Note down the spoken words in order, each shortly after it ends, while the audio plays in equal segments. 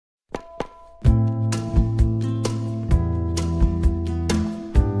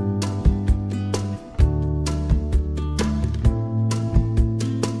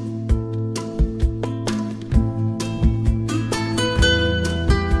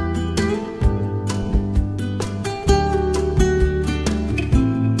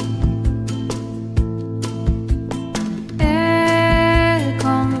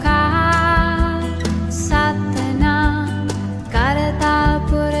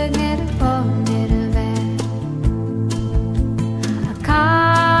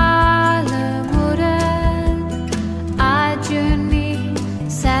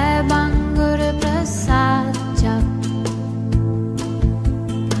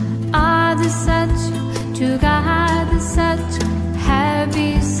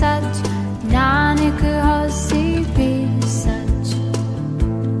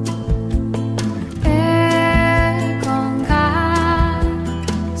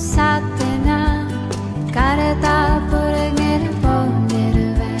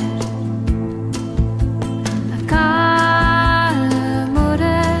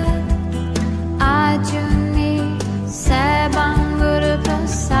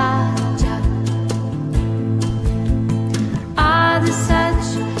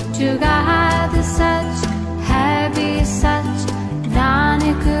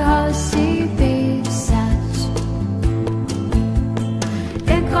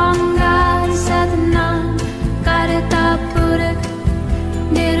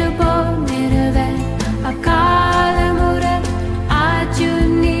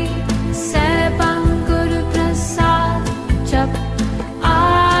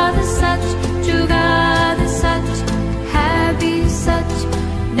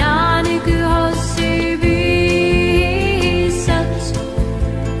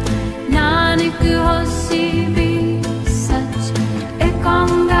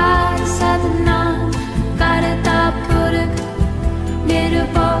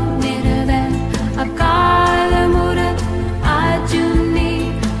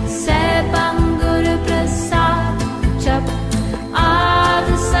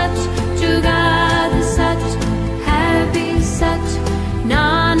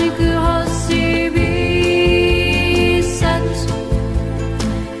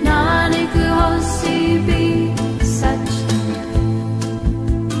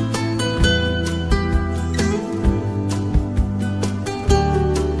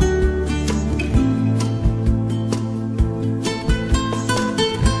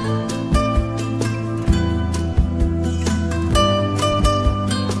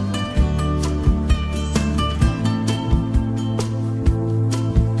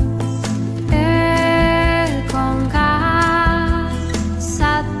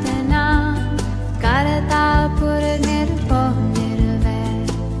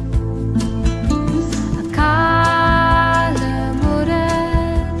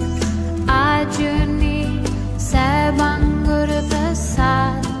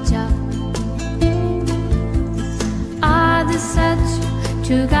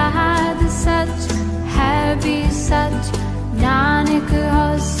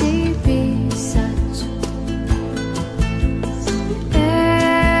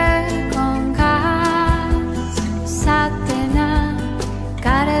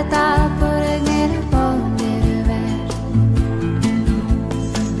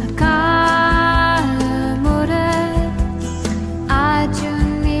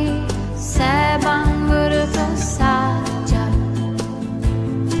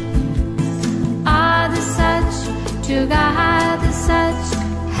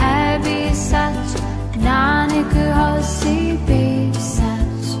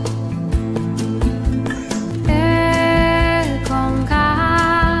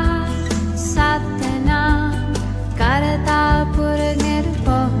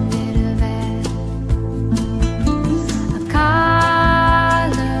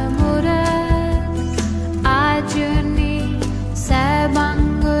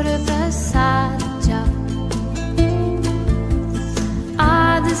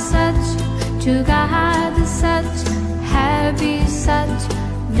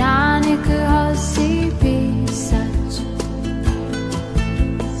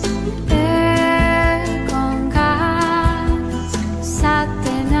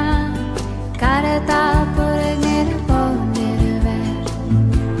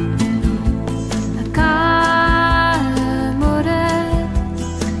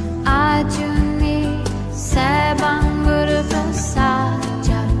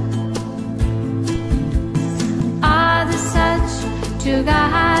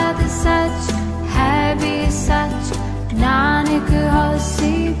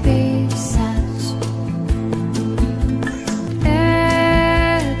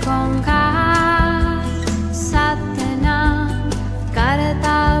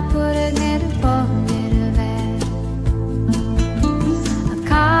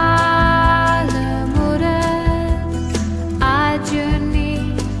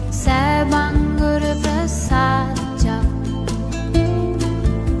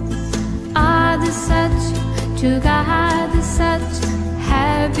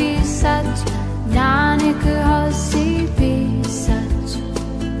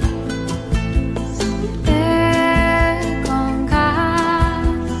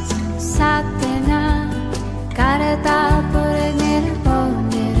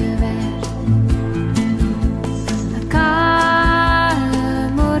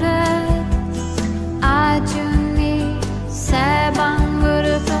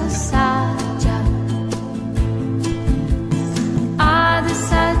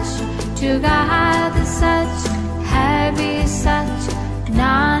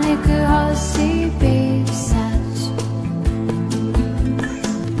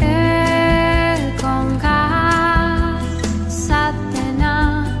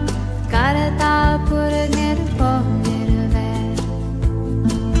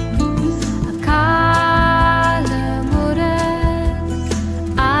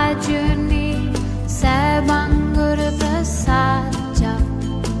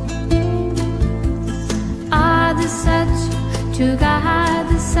जुगाद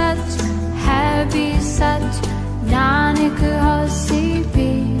सच है भी सच, नानक होसी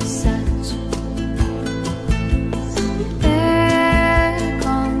भी सच। एक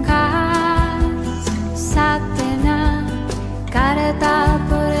ओंकार सत्य करता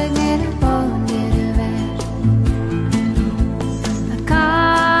पुर निर्भो निर्वैर,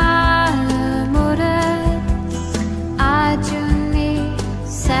 अकाल मूरत आजुनी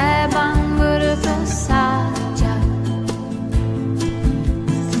सैबंगुर प्रसाद जप।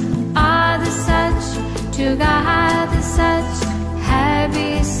 आद सच जुगाद सच है भी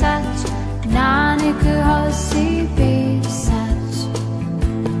सच, नानक होसी भी सच।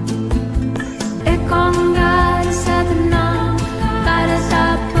 एक ओंकार सतनाम करता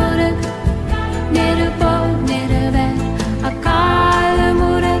पुरख निर्भो निर्वैर, अकाल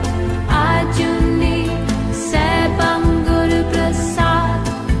मूरत आजुनी सैबंगुर प्रसाद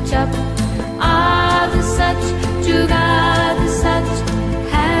जप। आद सच जुगाद सच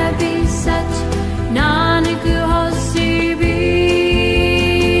है भी सच, नानक होसी भी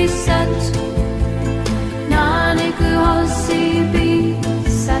सच, नानक होसी भी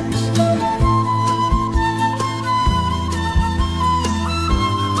सच।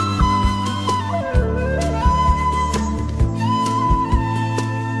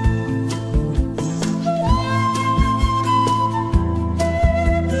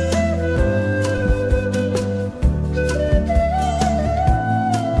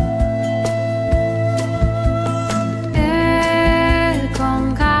 एक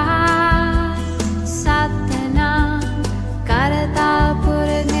ओंकार सतनाम करता पुर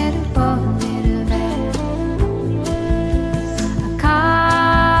निर्भो निर्वैर,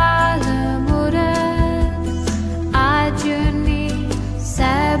 अकाल मूरत आजुनी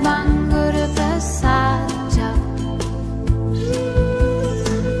सैबंगुर प्रसाद जप।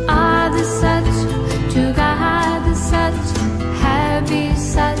 आद सच जुगाद सच है भी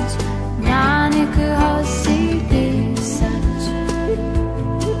सच, नानक होसी भी सच।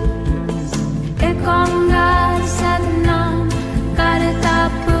 एक ओंकार सतनाम करता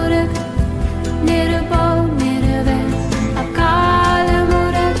पुरख निर्भो निर्वैर, अकाल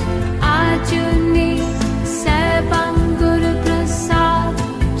मूरत आजुनी सैबंगुर प्रसाद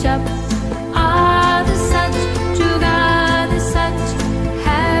जप। आद सच जुगाद सच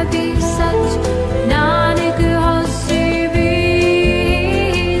है भी सच, नानक होसी भी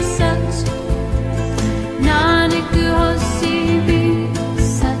सच, नानक होसी भी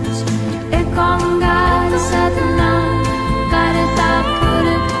सच। एक ओंकार सतनाम करता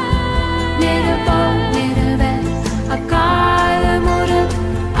पुरख निर्भो निर्वैर, अकाल मूरत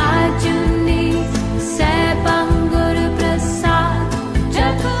आजुनी सैबंगुर प्रसाद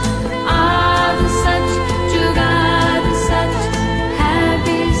जप। आद सच जुगाद सच है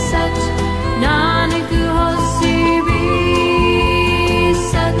भी सच, नानक होसी भी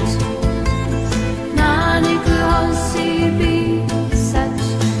सच, नानक होसी भी सच।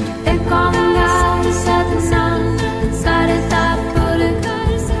 एक ओंकार सतनाम करता पुरख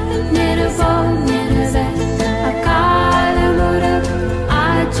निर्भो निर्वैर, अकाल मूरत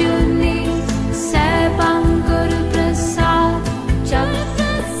आजुनी सैबंगुर प्रसाद जप।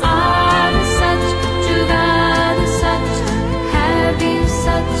 आद सच जुगाद सच है भी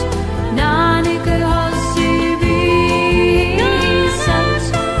सच, नानक होसी भी सच,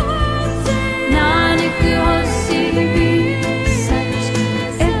 नानक होसी भी सच।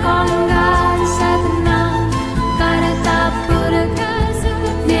 एक ओंकार सतनाम करता पुरख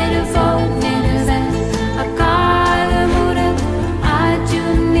निर्भो निर्वैर, अकाल मूरत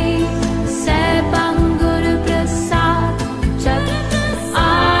आजुनी सैबंगुर प्रसाद जप।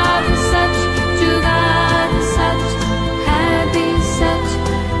 आद सच जुगाद सच है भी सच,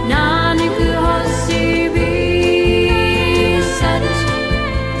 नानक होसी भी सच,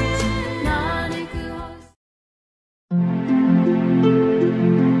 नानक होसी।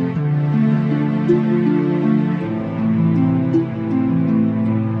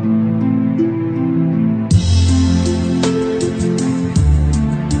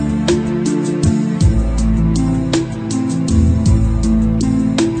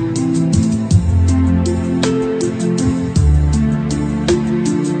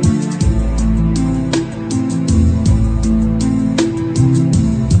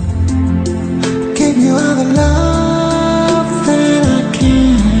 Give you all the love that I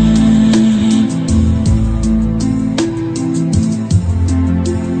can.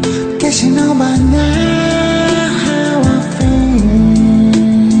 Guess you know by now how I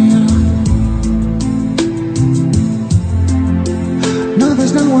feel. No,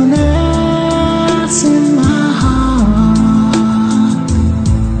 there's no one else in my heart.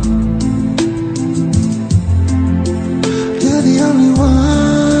 You're the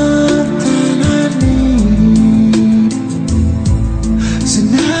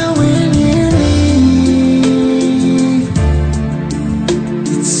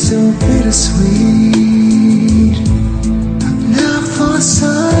so bittersweet.